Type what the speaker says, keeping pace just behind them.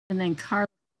And then Carla.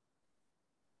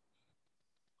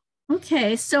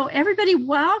 Okay, so everybody,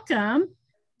 welcome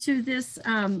to this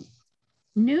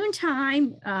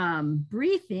noontime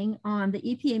briefing on the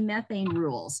EPA methane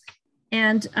rules.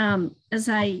 And as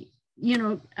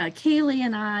Kayley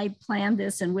and I planned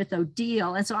this, and with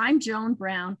Odile, and so I'm Joan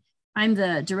Brown. I'm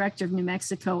the director of New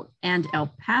Mexico and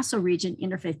El Paso region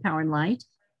Interfaith Power and Light.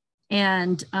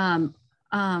 And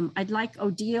I'd like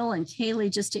Odile and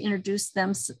Kayley just to introduce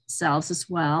themselves as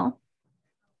well.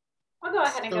 I'll go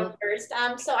ahead and go first.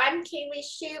 So I'm Kayley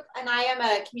Shoup, and I am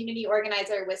a community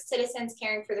organizer with Citizens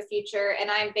Caring for the Future,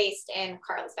 and I'm based in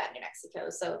Carlsbad, New Mexico.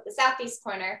 So the southeast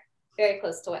corner, very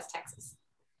close to West Texas.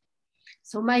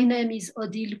 So my name is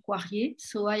Odile Coirer.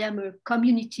 So I am a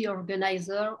community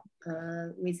organizer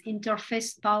with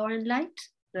Interfaith Power and Light,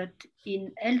 but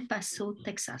in El Paso,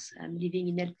 Texas. I'm living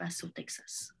in El Paso,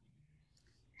 Texas.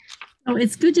 So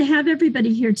it's good to have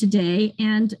everybody here today.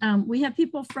 And we have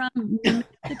people from New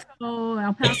Mexico,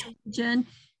 El Paso region,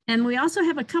 and we also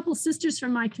have a couple sisters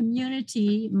from my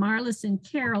community, Marlis and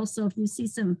Carol. So if you see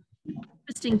some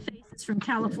interesting faces from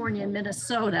California and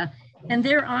Minnesota, and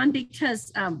they're on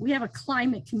because we have a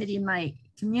climate committee in my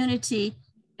community,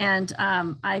 and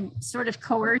I'm sort of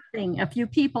coercing a few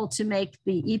people to make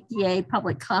the EPA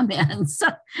public comments.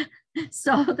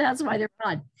 So that's why they're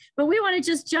on. But we want to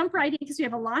just jump right in because we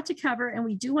have a lot to cover, and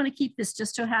we do want to keep this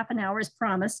just to half an hour as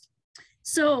promised.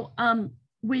 So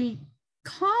we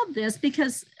called this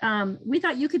because we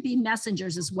thought you could be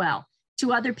messengers as well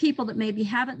to other people that maybe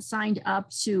haven't signed up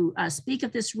to speak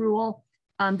of this rule.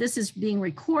 This is being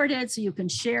recorded so you can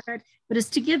share it, but it's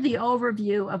to give the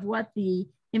overview of what the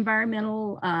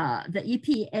the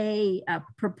EPA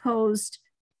proposed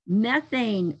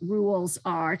methane rules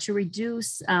are to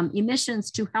reduce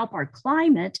emissions to help our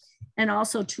climate, and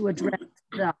also to address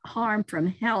the harm from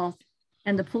health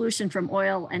and the pollution from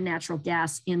oil and natural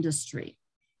gas industry.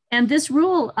 And this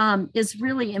rule is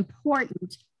really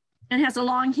important and has a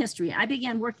long history. I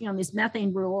began working on these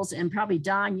methane rules, and probably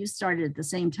Don, you started at the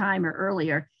same time or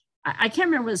earlier. I can't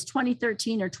remember if it was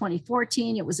 2013 or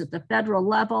 2014. It was at the federal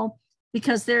level,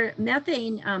 because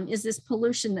methane is this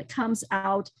pollution that comes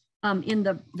out in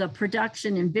the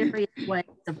production in various ways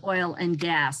of oil and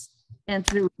gas, and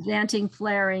through venting,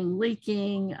 flaring,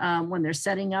 leaking, when they're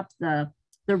setting up the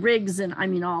rigs, and I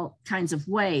mean all kinds of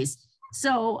ways.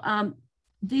 So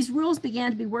these rules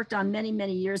began to be worked on many,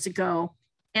 many years ago,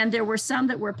 and there were some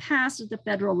that were passed at the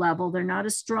federal level. They're not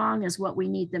as strong as what we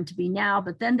need them to be now,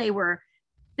 but then they were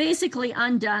basically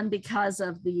undone because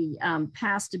of the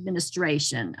past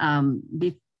administration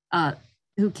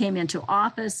who came into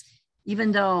office,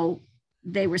 even though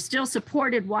they were still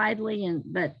supported widely.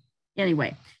 But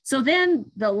anyway, so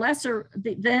then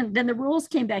then the rules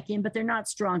came back in, but they're not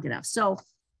strong enough. So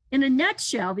in a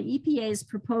nutshell, the EPA is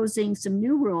proposing some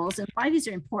new rules, and why these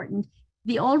are important.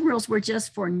 The old rules were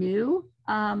just for new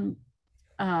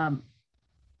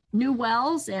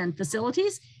wells and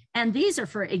facilities, and these are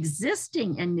for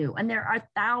existing and new. And there are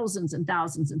thousands and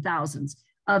thousands and thousands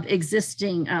of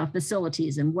existing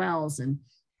facilities and wells. And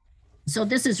so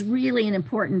this is really an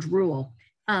important rule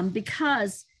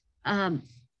because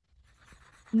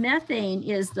methane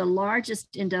is the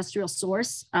largest industrial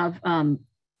source of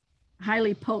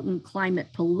highly potent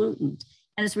climate pollutant,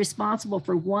 and is responsible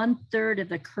for 1/3 of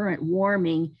the current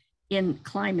warming in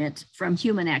climate from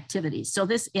human activities. So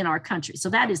this in our country. So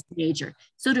that is major.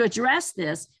 So to address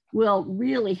this will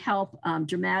really help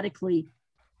dramatically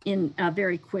in a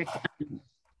very quick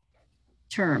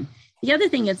term. The other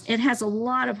thing is it has a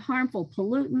lot of harmful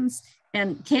pollutants,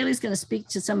 and Kayley's going to speak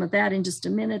to some of that in just a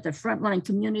minute. The frontline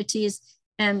communities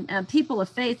and people of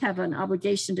faith have an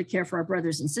obligation to care for our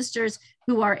brothers and sisters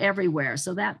who are everywhere.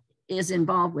 So that is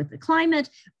involved with the climate,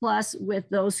 plus with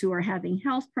those who are having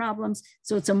health problems.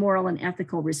 So it's a moral and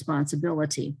ethical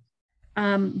responsibility.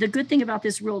 The good thing about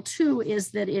this rule too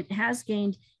is that it has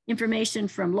gained information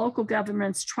from local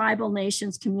governments, tribal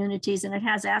nations, communities, and it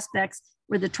has aspects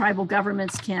where the tribal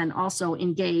governments can also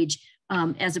engage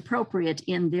as appropriate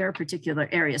in their particular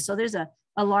area. So there's a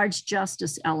large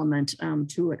justice element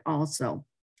to it also.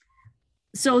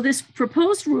 So this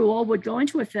proposed rule would go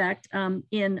into effect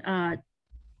in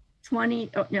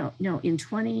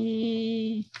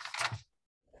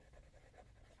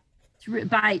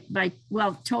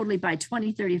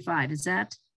 2035. Is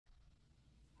that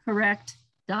correct?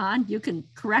 Don, you can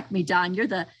correct me, Don. You're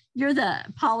the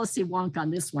policy wonk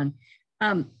on this one.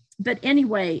 But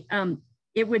anyway,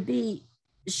 that would be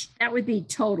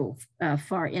total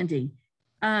far ending.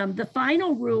 The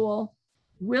final rule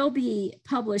will be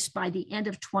published by the end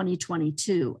of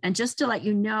 2022. And just to let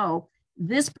you know,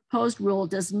 this proposed rule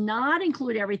does not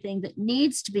include everything that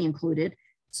needs to be included.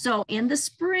 So in the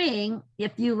spring,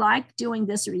 if you like doing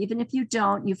this, or even if you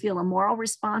don't, you feel a moral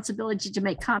responsibility to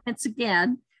make comments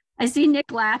again. I see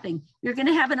Nick laughing. You're going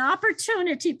to have an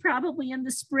opportunity probably in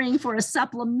the spring for a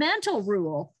supplemental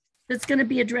rule that's going to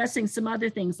be addressing some other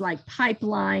things like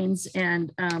pipelines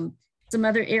and some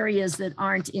other areas that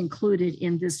aren't included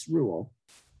in this rule.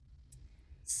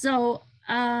 So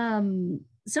some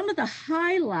of the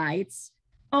highlights,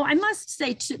 oh, I must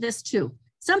say this too.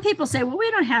 Some people say, well, we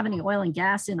don't have any oil and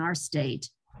gas in our state,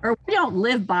 or we don't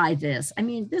live by this. I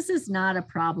mean, this is not a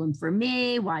problem for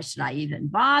me. Why should I even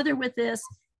bother with this?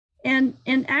 And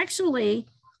actually,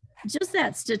 just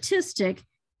that statistic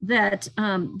that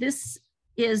this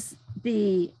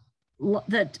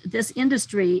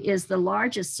industry is the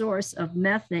largest source of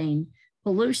methane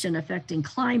pollution affecting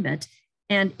climate,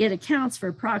 and it accounts for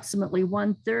approximately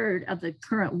 1/3 of the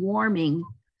current warming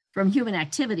from human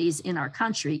activities in our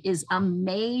country, is a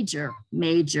major,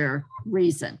 major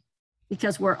reason,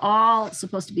 because we're all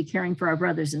supposed to be caring for our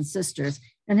brothers and sisters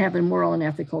and have a moral and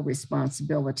ethical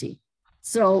responsibility.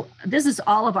 So this is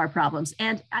all of our problems.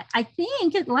 And I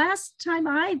think last time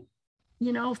I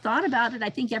thought about it, I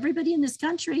think everybody in this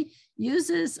country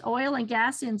uses oil and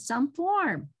gas in some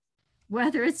form,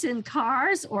 whether it's in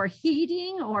cars or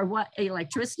heating or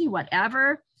electricity,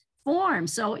 whatever form.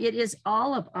 So it is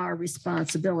all of our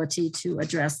responsibility to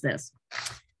address this.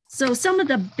 So some of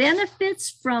the benefits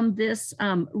from this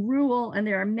rule, and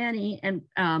there are many, and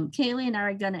Kayley and I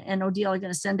are going to, and Odile are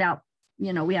going to send out,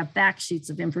 we have fact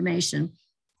sheets of information.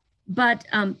 But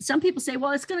some people say,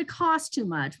 well, it's going to cost too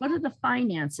much. What are the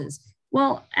finances?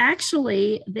 Well,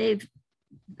 actually, the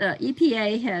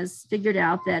EPA has figured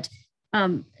out that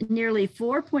nearly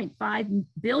 $4.5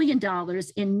 billion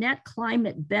in net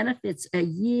climate benefits a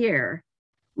year,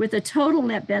 with a total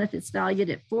net benefits valued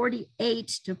at 48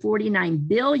 to 49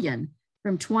 billion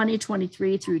from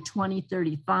 2023 through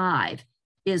 2035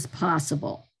 is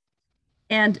possible.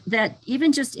 And that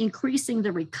even just increasing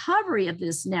the recovery of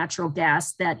this natural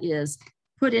gas that is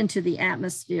put into the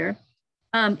atmosphere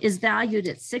is valued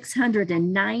at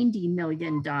 $690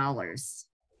 million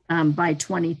by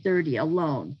 2030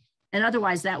 alone. And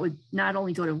otherwise, that would not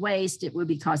only go to waste, it would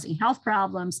be causing health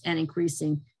problems and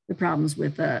increasing the problems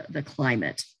with the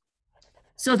climate.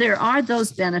 So there are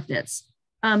those benefits.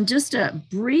 Just a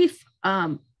brief,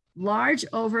 large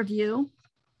overview.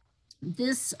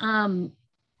 This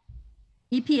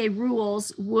EPA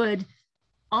rules would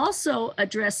also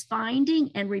address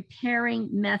finding and repairing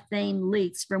methane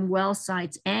leaks from well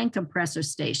sites and compressor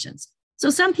stations. So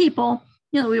some people,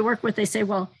 we work with, they say,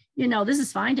 well, this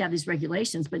is fine to have these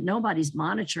regulations, but nobody's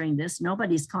monitoring this.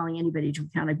 Nobody's calling anybody to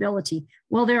accountability.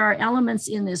 Well, there are elements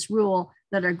in this rule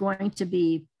that are going to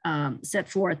be set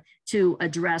forth to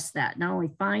address that, not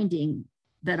only finding,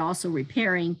 but also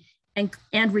repairing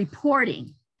and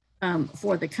reporting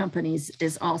for the companies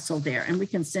is also there. And we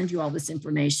can send you all this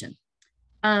information.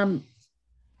 And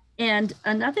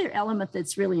another element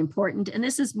that's really important, and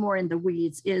this is more in the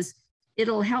weeds, is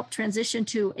it'll help transition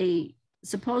to a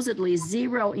supposedly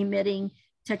zero emitting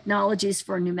technologies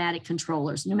for pneumatic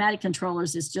controllers. Pneumatic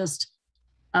controllers is just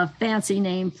a fancy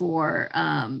name for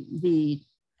the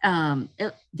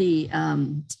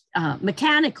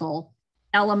mechanical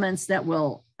elements that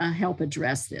will help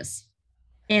address this.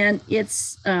 And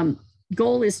its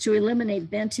goal is to eliminate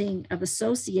venting of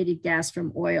associated gas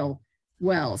from oil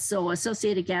wells. So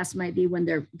associated gas might be when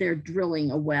they're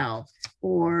drilling a well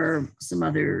or some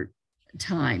other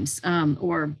times,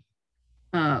 or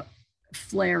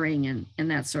flaring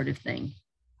and that sort of thing.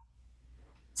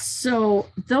 So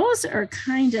those are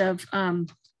kind of,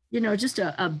 just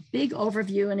a big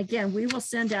overview. And again, we will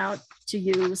send out to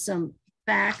you some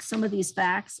facts, some of these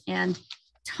facts and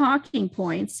talking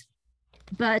points.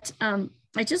 But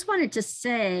I just wanted to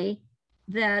say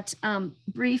that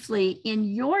briefly in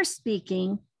your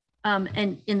speaking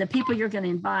and in the people you're going to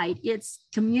invite, it's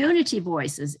community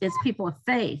voices, it's people of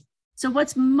faith. So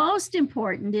what's most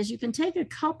important is you can take a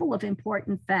couple of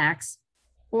important facts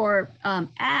or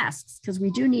asks, because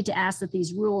we do need to ask that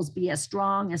these rules be as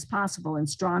strong as possible and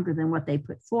stronger than what they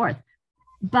put forth.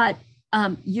 But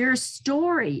your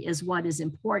story is what is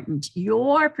important,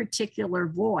 your particular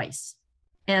voice.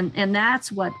 And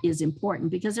that's what is important,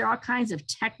 because there are all kinds of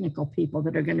technical people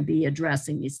that are going to be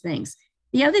addressing these things.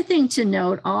 The other thing to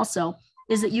note also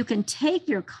is that you can take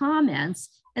your comments,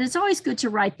 and it's always good to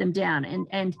write them down.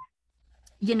 And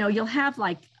you'll have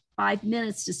like 5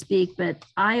 minutes to speak, but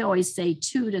I always say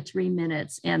 2 to 3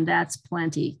 minutes, and that's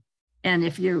plenty. And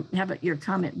if you have your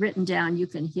comment written down, you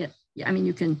can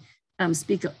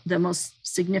speak the most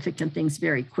significant things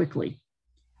very quickly.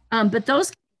 But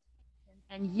those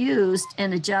and used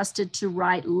and adjusted to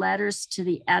write letters to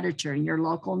the editor in your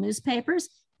local newspapers,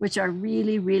 which are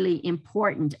really, really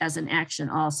important as an action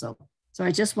also. So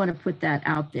I just want to put that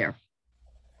out there.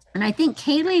 And I think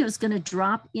Kayley was going to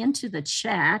drop into the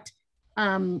chat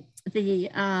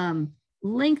the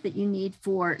link that you need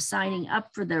for signing up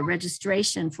for the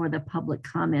registration for the public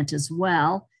comment as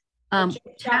well. Drop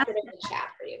it in the chat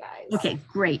for you guys. Okay,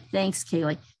 great. Thanks,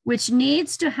 Kayley. Which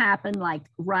needs to happen like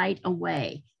right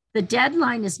away. The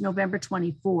deadline is November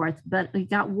 24th, but we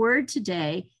got word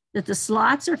today that the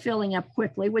slots are filling up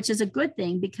quickly, which is a good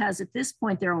thing because at this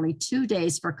point, there are only 2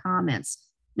 days for comments.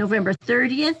 November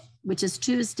 30th, which is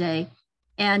Tuesday,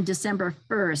 and December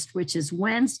 1st, which is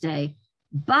Wednesday.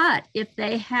 But if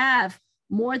they have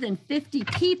more than 50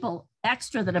 people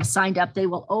extra that have signed up, they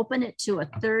will open it to a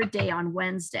third day on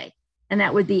Wednesday. And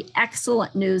that would be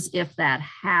excellent news if that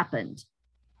happened.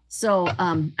 So,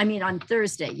 I mean, on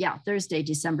Thursday, yeah, Thursday,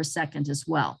 December 2nd as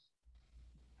well.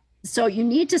 So you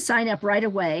need to sign up right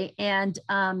away. And,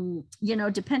 you know,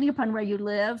 depending upon where you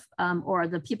live or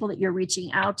the people that you're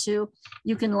reaching out to,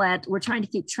 you can we're trying to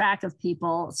keep track of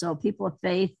people. So people of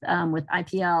faith with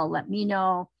IPL, let me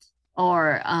know.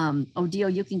 Or Odile,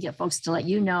 you can get folks to let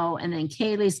you know. And then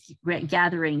Kayley's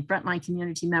gathering frontline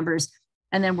community members.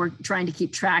 And then we're trying to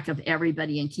keep track of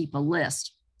everybody and keep a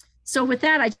list. So with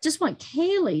that, I just want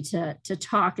Kayley to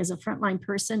talk as a frontline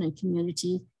person and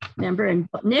community member. And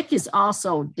Nick is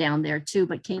also down there too,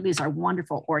 but Kayley's our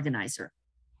wonderful organizer.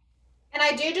 And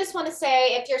I do just want to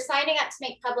say, if you're signing up to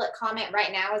make public comment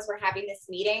right now as we're having this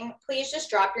meeting, please just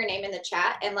drop your name in the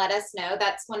chat and let us know.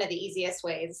 That's one of the easiest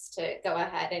ways to go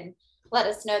ahead and let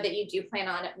us know that you do plan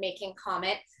on making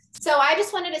comment. So I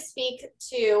just wanted to speak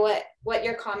to what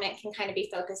your comment can kind of be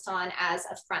focused on as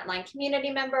a frontline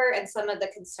community member and some of the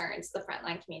concerns the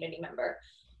frontline community member.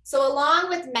 So along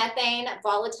with methane,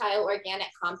 volatile organic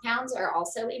compounds are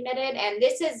also emitted. And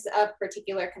this is of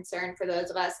particular concern for those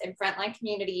of us in frontline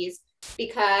communities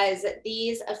because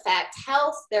these affect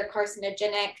health, they're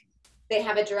carcinogenic, they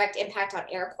have a direct impact on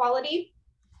air quality.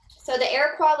 So the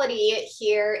air quality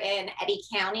here in Eddy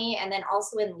County and then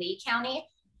also in Lee County,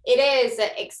 it is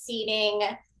exceeding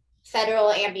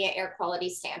federal ambient air quality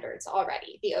standards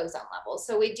already, the ozone level.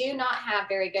 So we do not have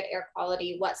very good air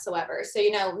quality whatsoever. So,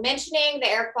 you know, mentioning the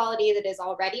air quality that is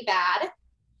already bad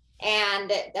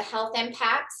and the health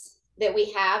impacts that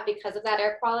we have because of that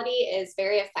air quality is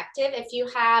very effective. If you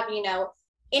have, you know,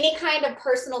 any kind of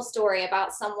personal story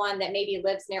about someone that maybe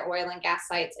lives near oil and gas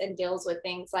sites and deals with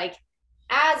things like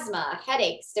asthma,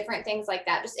 headaches, different things like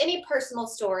that, just any personal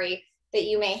story that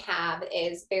you may have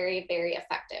is very, very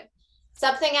effective.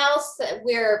 Something else that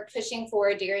we're pushing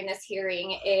for during this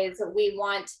hearing is we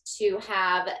want to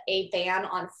have a ban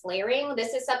on flaring.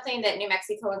 This is something that New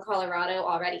Mexico and Colorado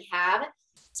already have.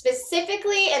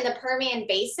 Specifically in the Permian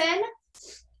Basin,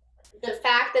 the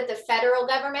fact that the federal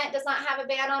government does not have a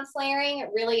ban on flaring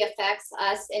really affects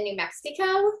us in New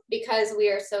Mexico because we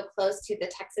are so close to the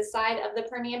Texas side of the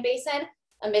Permian Basin.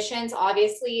 Emissions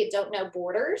obviously don't know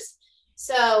borders.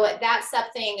 So that's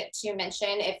something to mention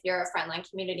if you're a frontline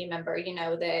community member, you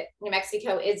know that New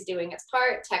Mexico is doing its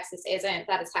part, Texas isn't,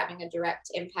 that is having a direct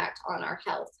impact on our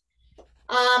health.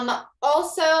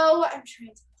 Also, I'm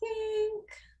trying to think,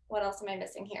 what else am I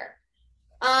missing here?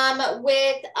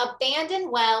 With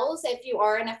abandoned wells, if you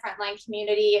are in a frontline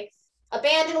community,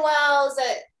 abandoned wells,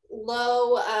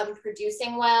 low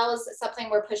producing wells, something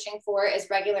we're pushing for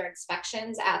is regular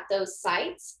inspections at those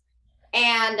sites.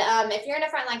 And if you're in a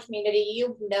frontline community,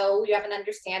 you know, you have an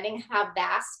understanding how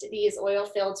vast these oil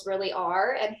fields really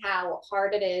are and how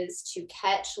hard it is to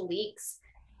catch leaks,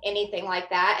 anything like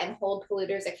that, and hold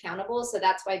polluters accountable. So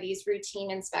that's why these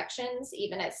routine inspections,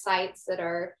 even at sites that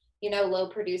are, you know, low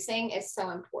producing, is so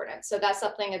important. So that's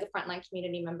something as a frontline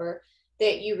community member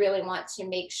that you really want to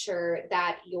make sure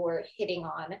that you're hitting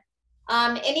on.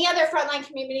 Any other frontline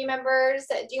community members,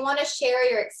 do you want to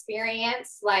share your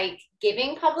experience like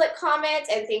giving public comments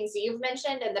and things you've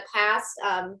mentioned in the past?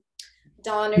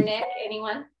 Dawn or Nick,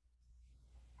 anyone?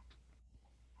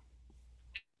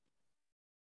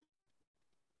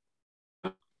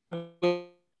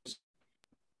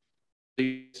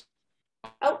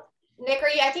 Oh, Nick,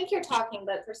 I think you're talking,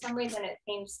 but for some reason it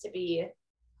seems to be.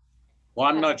 Well,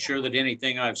 I'm not sure that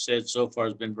anything I've said so far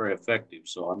has been very effective,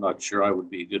 so I'm not sure I would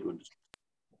be a good one.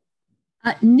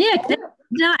 Nick, that's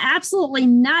absolutely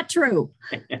not true.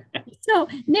 So,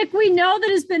 Nick, we know that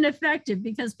it's been effective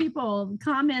because people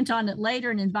comment on it later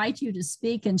and invite you to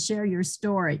speak and share your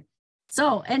story.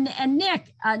 So, and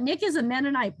Nick is a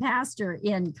Mennonite pastor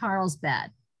in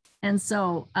Carlsbad. And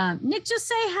so, Nick, just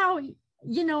say how,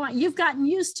 you know, you've gotten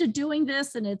used to doing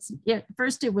this, and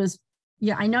first it was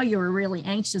yeah, I know you were really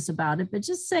anxious about it, but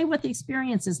just say what the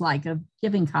experience is like of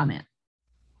giving comment.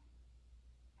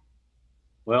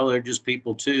 Well, they're just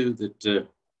people too that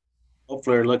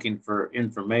hopefully are looking for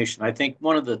information. I think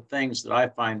one of the things that I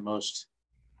find most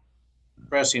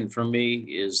pressing for me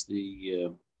is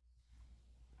the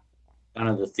kind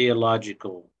of the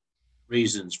theological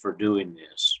reasons for doing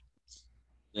this.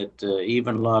 That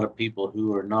even a lot of people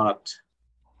who are not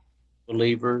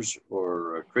believers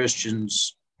or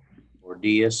Christians or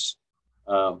deists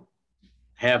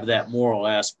have that moral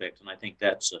aspect. And I think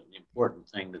that's an important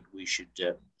thing that we should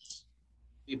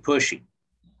be pushing,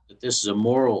 that this is a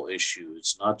moral issue.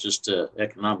 It's not just an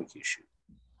economic issue.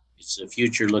 It's a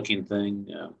future looking thing.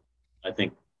 I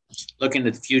think looking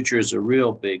at the future is a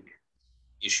real big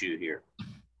issue here.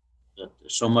 That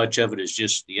so much of it is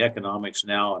just the economics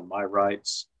now and my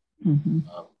rights, and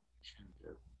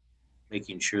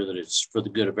making sure that it's for the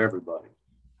good of everybody.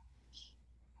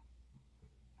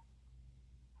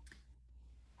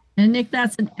 And Nick,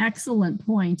 that's an excellent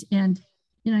point. And,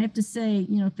 you know, I have to say,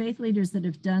 you know, faith leaders that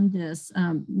have done this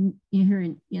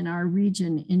here in our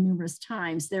region in numerous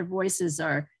times, their voices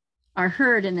are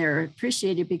heard and they're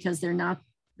appreciated because they're not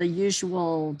the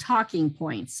usual talking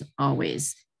points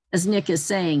always. As Nick is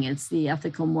saying, it's the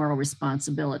ethical moral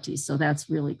responsibility. So that's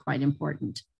really quite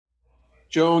important.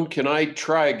 Joan, can I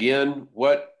try again?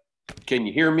 Can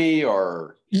you hear me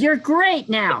or? You're great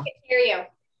now. I can hear you.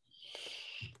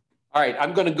 All right,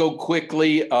 I'm going to go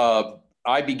quickly.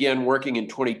 I began working in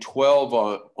 2012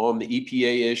 on the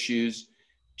EPA issues.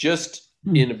 Just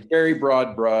in a very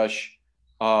broad brush,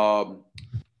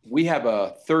 we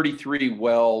have 33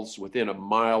 wells within a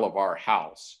mile of our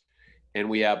house, and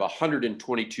we have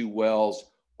 122 wells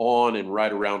on and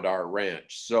right around our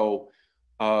ranch. So,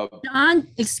 Don,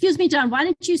 excuse me, Don, why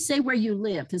don't you say where you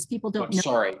live? Because people don't know.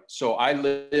 Sorry. So I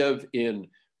live in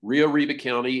Rio Arriba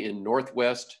County in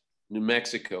Northwest New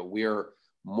Mexico. We are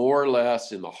more or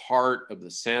less in the heart of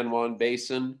the San Juan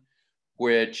Basin,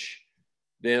 which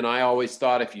then I always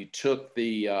thought if you took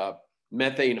the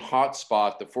methane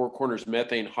hotspot, the Four Corners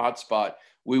methane hotspot,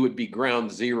 we would be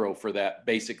ground zero for that,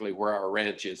 basically where our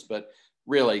ranch is. But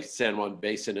really, San Juan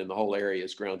Basin and the whole area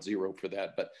is ground zero for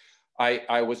that. But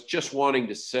I was just wanting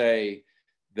to say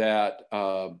that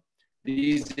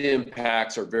these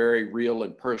impacts are very real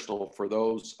and personal for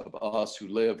those of us who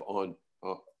live on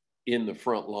in the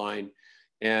front line,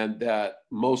 and that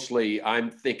mostly I'm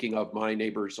thinking of my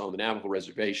neighbors on the Navajo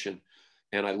reservation.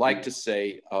 And I like to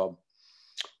say,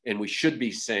 and we should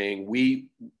be saying,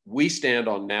 we stand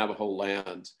on Navajo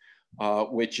land,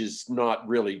 which is not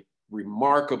really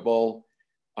remarkable.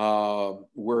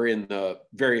 We're in the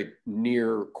very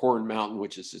near Corn Mountain,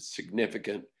 which is a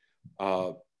significant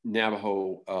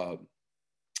Navajo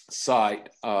site,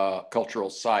 cultural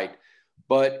site.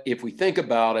 But if we think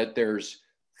about it, there's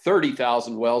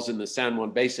 30,000 wells in the San Juan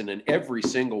Basin, and every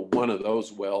single one of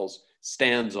those wells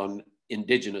stands on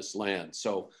indigenous land.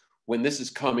 So when this is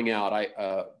coming out,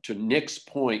 to Nick's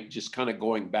point, just kind of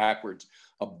going backwards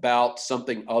about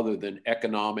something other than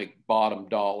economic bottom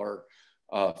dollar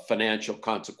financial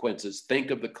consequences, think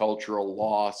of the cultural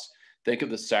loss, think of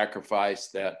the sacrifice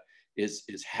that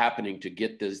is happening to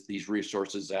get these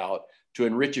resources out, to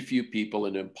enrich a few people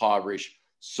and impoverish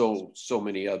so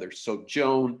many others. So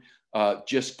Joan,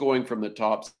 just going from the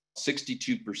top,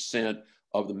 62%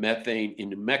 of the methane in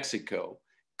New Mexico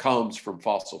comes from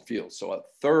fossil fuels. So a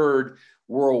third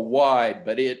worldwide,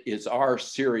 but it is our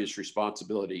serious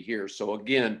responsibility here. So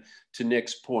again, to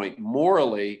Nick's point,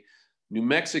 morally, New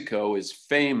Mexico is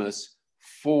famous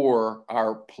for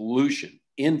our pollution,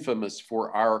 infamous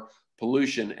for our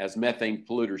pollution as methane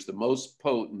polluters. The most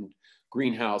potent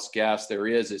greenhouse gas there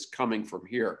is coming from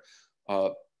here.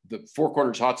 The Four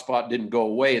Corners hotspot didn't go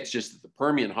away. It's just that the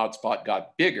Permian hotspot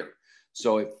got bigger.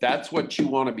 So if that's what you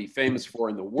want to be famous for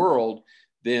in the world,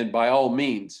 then by all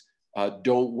means,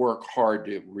 don't work hard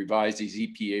to revise these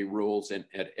EPA rules and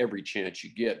at every chance you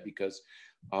get, because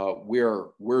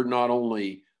we're not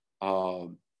only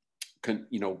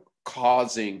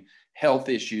causing health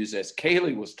issues, as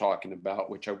Kayley was talking about,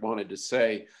 which I wanted to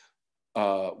say,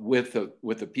 with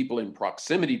the people in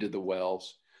proximity to the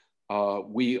wells,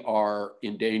 we are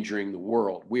endangering the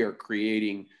world. We are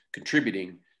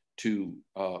contributing to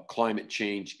climate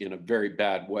change in a very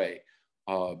bad way.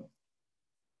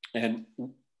 And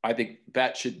I think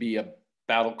that should be a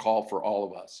battle call for all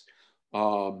of us.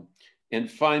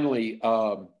 And finally,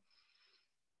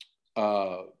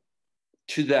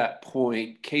 to that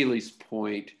point, Kayley's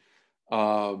point,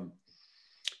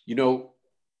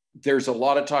 there's a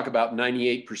lot of talk about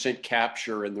 98%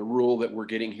 capture, and the rule that we're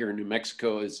getting here in New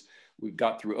Mexico is we've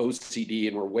got through OCD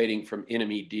and we're waiting from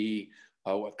NMED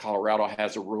Colorado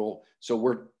has a rule.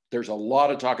 So there's a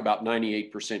lot of talk about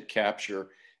 98% capture,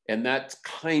 and that's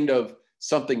kind of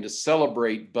something to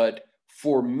celebrate. But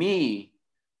for me,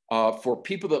 for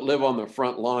people that live on the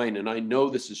front line, and I know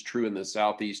this is true in the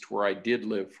Southeast where I did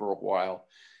live for a while,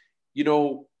 you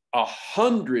know,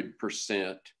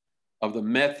 100% of the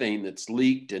methane that's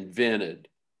leaked and vented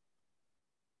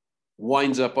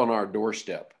winds up on our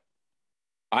doorstep.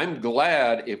 I'm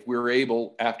glad if we're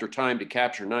able after time to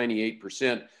capture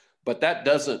 98%, but that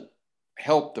doesn't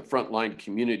help the frontline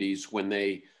communities when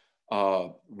they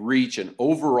reach an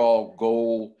overall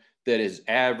goal that is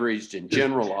averaged and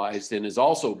generalized and is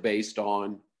also based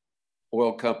on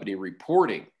oil company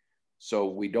reporting. So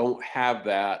we don't have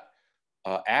that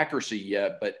accuracy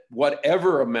yet, but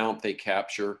whatever amount they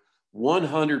capture,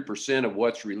 100% of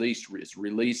what's released is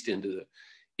released into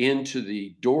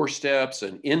the doorsteps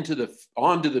and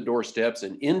onto the doorsteps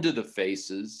and into the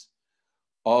faces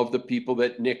of the people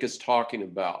that Nick is talking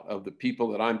about, of the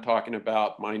people that I'm talking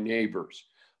about, my neighbors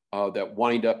that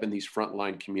wind up in these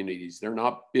frontline communities. They're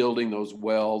not building those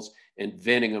wells and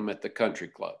venting them at the country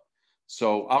club.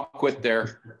 So I'll quit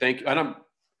there. Thank you. And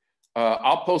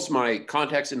I'll post my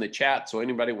contacts in the chat, so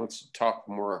anybody wants to talk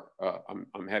more,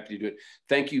 I'm happy to do it.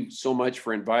 Thank you so much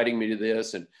for inviting me to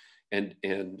this, and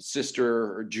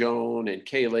Sister Joan and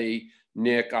Kayley,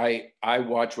 Nick, I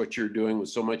watch what you're doing with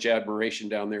so much admiration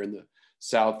down there in the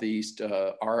Southeast.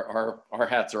 Our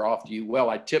hats are off to you. Well,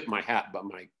 I tipped my hat, but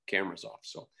my camera's off.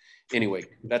 So anyway,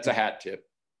 that's a hat tip.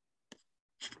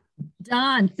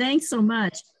 Don, thanks so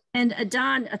much. And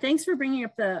Don, thanks for bringing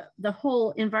up the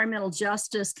whole environmental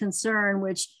justice concern,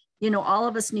 which, you know, all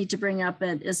of us need to bring up,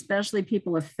 and especially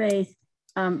people of faith,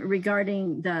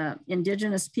 regarding the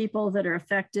indigenous people that are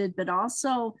affected, but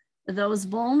also those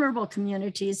vulnerable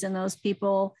communities and those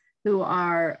people who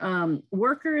are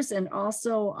workers and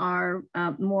also are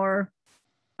more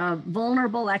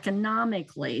vulnerable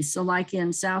economically. So like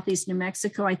in Southeast New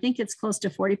Mexico, I think it's close to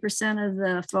 40% of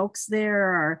the folks there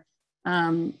are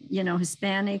you know,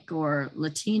 Hispanic or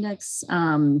Latinx,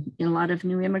 a lot of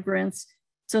new immigrants.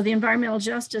 So the environmental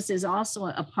justice is also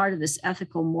a part of this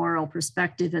ethical, moral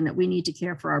perspective, and that we need to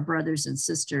care for our brothers and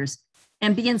sisters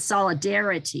and be in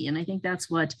solidarity. And I think that's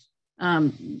what,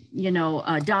 you know,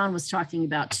 Don was talking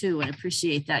about too, and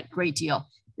appreciate that great deal,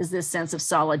 is this sense of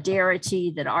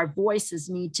solidarity, that our voices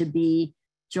need to be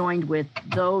joined with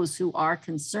those who are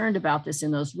concerned about this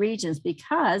in those regions,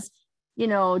 because you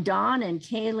know, Don and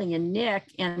Kayley and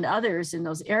Nick and others in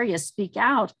those areas speak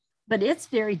out, but it's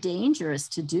very dangerous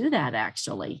to do that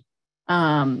actually.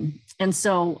 And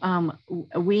so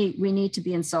we need to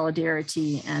be in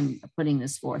solidarity and putting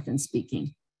this forth and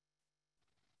speaking.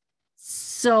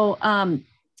 So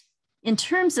in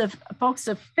terms of folks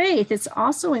of faith, it's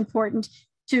also important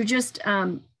to just,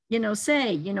 you know,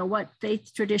 say, you know, what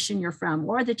faith tradition you're from,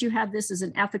 or that you have this as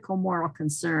an ethical, moral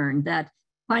concern, that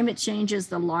climate change is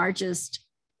the largest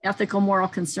ethical, moral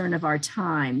concern of our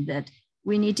time, that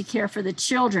we need to care for the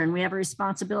children. We have a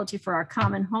responsibility for our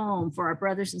common home, for our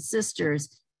brothers and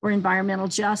sisters, for environmental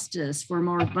justice, for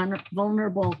more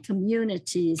vulnerable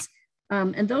communities.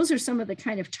 And those are some of the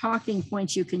kind of talking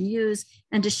points you can use,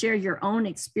 and to share your own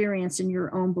experience and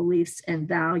your own beliefs and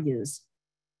values.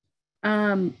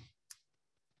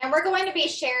 And we're going to be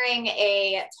sharing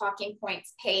a talking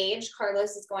points page.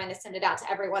 Carlos is going to send it out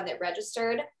to everyone that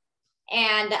registered.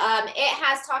 And it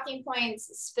has talking points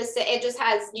specific. It just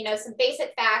has, you know, some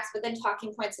basic facts, but then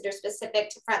talking points that are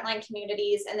specific to frontline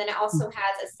communities. And then it also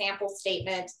has a sample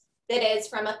statement that is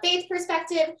from a faith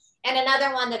perspective, and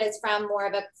another one that is from more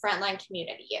of a frontline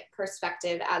community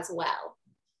perspective as well.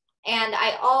 And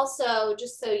I also,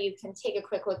 just so you can take a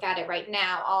quick look at it right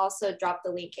now, I'll also drop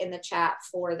the link in the chat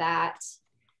for that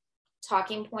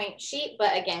talking point sheet.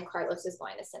 But again, Carlos is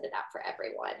going to send it out for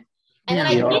everyone. And then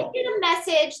I did get a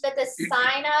message that the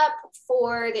sign up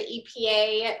for the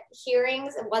EPA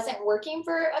hearings wasn't working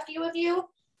for a few of you.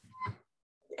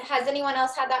 Has anyone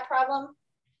else had that problem?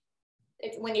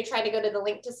 When you try to go to the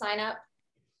link to sign up,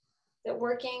 is it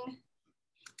working?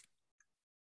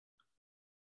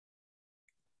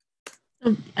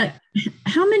 So,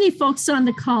 how many folks on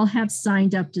the call have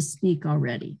signed up to speak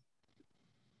already?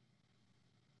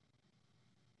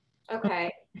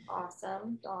 Okay,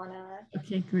 awesome, Donna.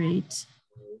 Okay, great.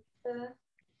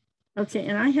 Okay,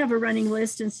 and I have a running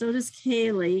list, and so does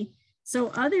Kayley. So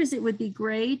others, it would be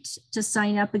great to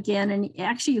sign up again. And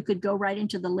actually, you could go right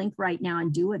into the link right now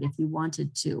and do it if you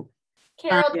wanted to.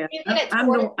 Carol, yeah, I'm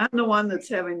the one that's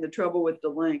having the trouble with the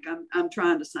link. I'm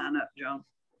trying to sign up, Joan.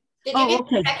 Did you get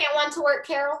the second one to work,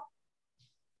 Carol?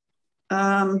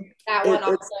 That one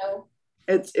also.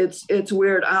 It's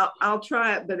weird. I'll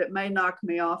try it, but it may knock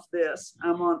me off this.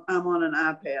 I'm on an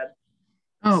iPad.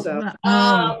 Oh, so.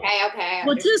 Okay.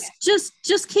 Well,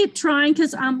 just keep trying,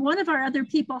 because one of our other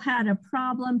people had a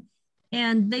problem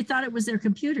and they thought it was their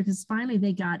computer because finally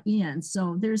they got in.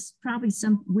 So there's probably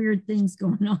some weird things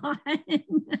going on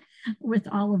with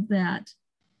all of that.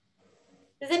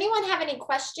 Does anyone have any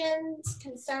questions,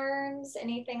 concerns,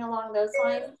 anything along those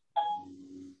lines?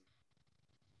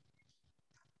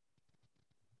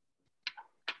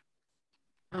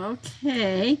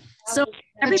 Okay, so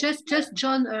just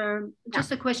John,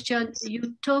 just a question.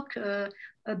 You talk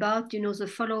about the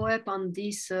follow-up on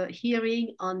this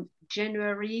hearing on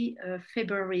January,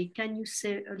 February. Can you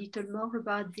say a little more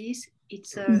about this?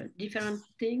 It's different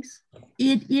things.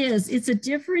 It is. It's a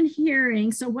different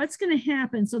hearing. So what's going to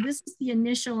happen? So this is the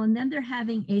initial, and then they're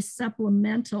having a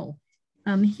supplemental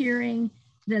hearing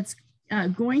that's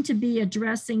going to be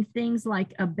addressing things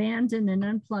like abandoned and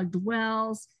unplugged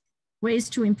wells, ways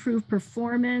to improve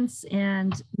performance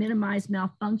and minimize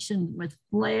malfunction with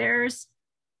flares,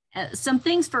 some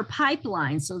things for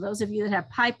pipelines. So those of you that have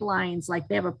pipelines, like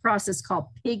they have a process called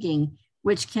pigging,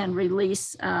 which can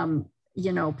release,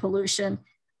 pollution,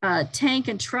 tank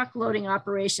and truck loading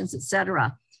operations, et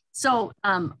cetera. So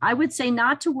I would say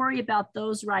not to worry about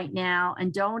those right now,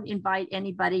 and don't invite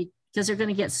anybody because they're going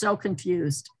to get so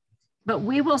confused. But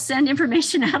we will send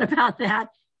information out about that.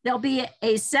 There'll be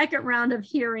a second round of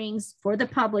hearings for the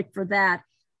public for that.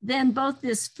 Then both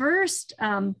this first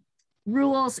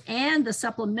rules and the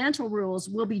supplemental rules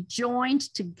will be joined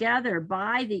together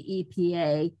by the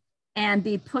EPA and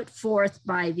be put forth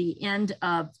by the end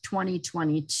of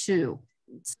 2022.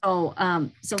 So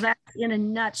that's in a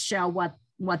nutshell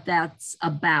what that's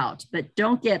about. But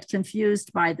don't get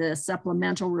confused by the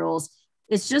supplemental rules.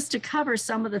 It's just to cover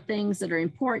some of the things that are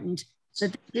important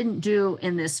that they didn't do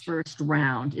in this first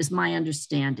round, is my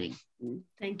understanding.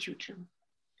 Thank you, John.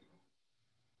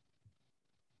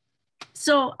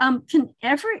 So can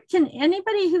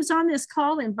anybody who's on this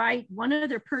call invite one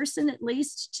other person at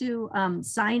least to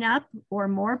sign up, or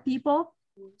more people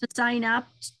to sign up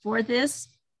for this?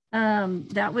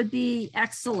 That would be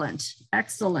excellent,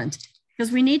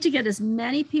 because we need to get as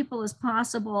many people as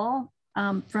possible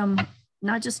from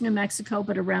not just New Mexico,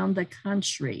 but around the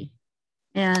country.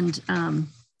 And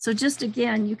so just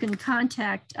again, you can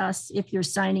contact us if you're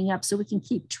signing up so we can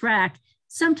keep track.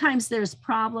 Sometimes there's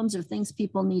problems or things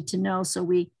people need to know, so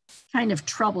we kind of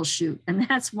troubleshoot. And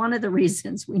that's one of the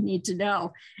reasons we need to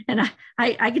know. And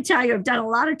I can tell you, I've done a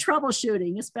lot of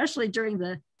troubleshooting, especially during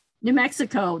the New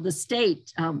Mexico, the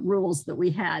state rules that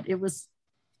we had.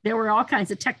 There were all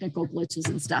kinds of technical glitches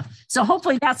and stuff. So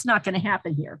hopefully that's not going to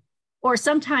happen here. Or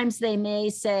sometimes they may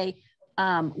say,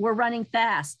 we're running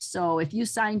fast. So if you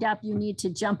signed up, you need to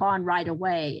jump on right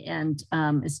away. And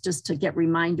it's just to get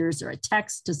reminders or a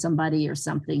text to somebody or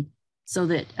something so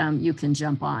that you can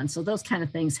jump on. So those kind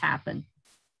of things happen.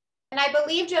 And I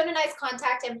believe Joan and I's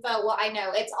contact info, well, I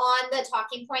know it's on the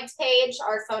Talking Points page,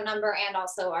 our phone number, and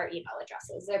also our email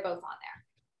addresses. They're both on there.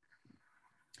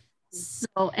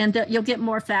 So, and you'll get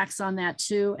more facts on that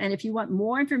too. And if you want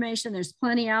more information, there's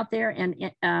plenty out there, and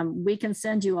we can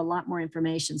send you a lot more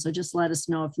information. So just let us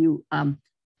know if you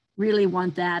really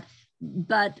want that.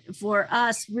 But for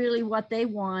us, really what they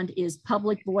want is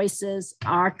public voices,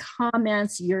 our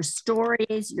comments, your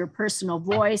stories, your personal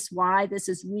voice, why this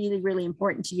is really, really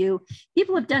important to you.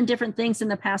 People have done different things in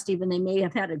the past. Even they may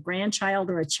have had a grandchild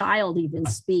or a child even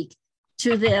speak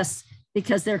to this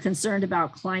because they're concerned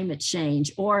about climate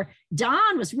change. Or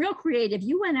Don was real creative.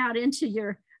 You went out into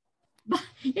your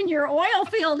oil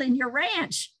field in your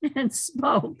ranch and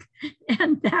spoke,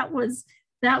 and that was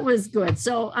good.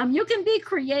 So you can be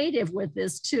creative with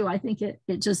this too. I think it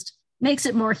just makes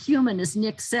it more human. As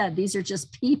Nick said, these are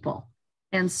just people.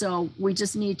 And so we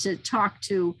just need to talk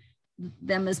to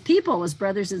them as people, as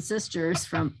brothers and sisters,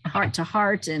 from heart to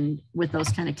heart, and with those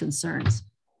kind of concerns.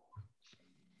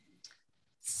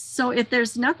 So if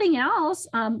there's nothing else,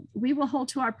 we will hold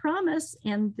to our promise.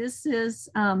 And this is,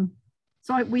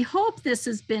 we hope this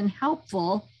has been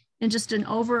helpful in just an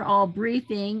overall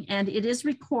briefing, and it is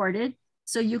recorded,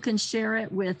 so you can share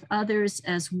it with others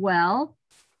as well.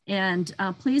 And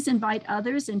please invite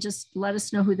others and just let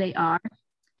us know who they are.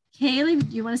 Kayley,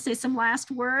 do you want to say some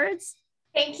last words?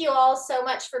 Thank you all so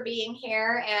much for being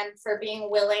here and for being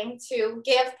willing to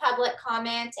give public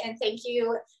comment. And thank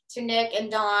you to Nick and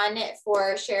Dawn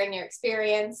for sharing your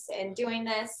experience in doing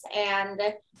this. And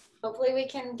hopefully we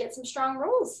can get some strong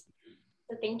rules.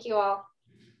 So thank you all.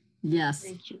 Yes.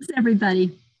 Thank you. Thanks,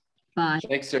 everybody. Bye.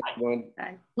 Thanks, everyone.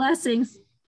 Bye. Blessings.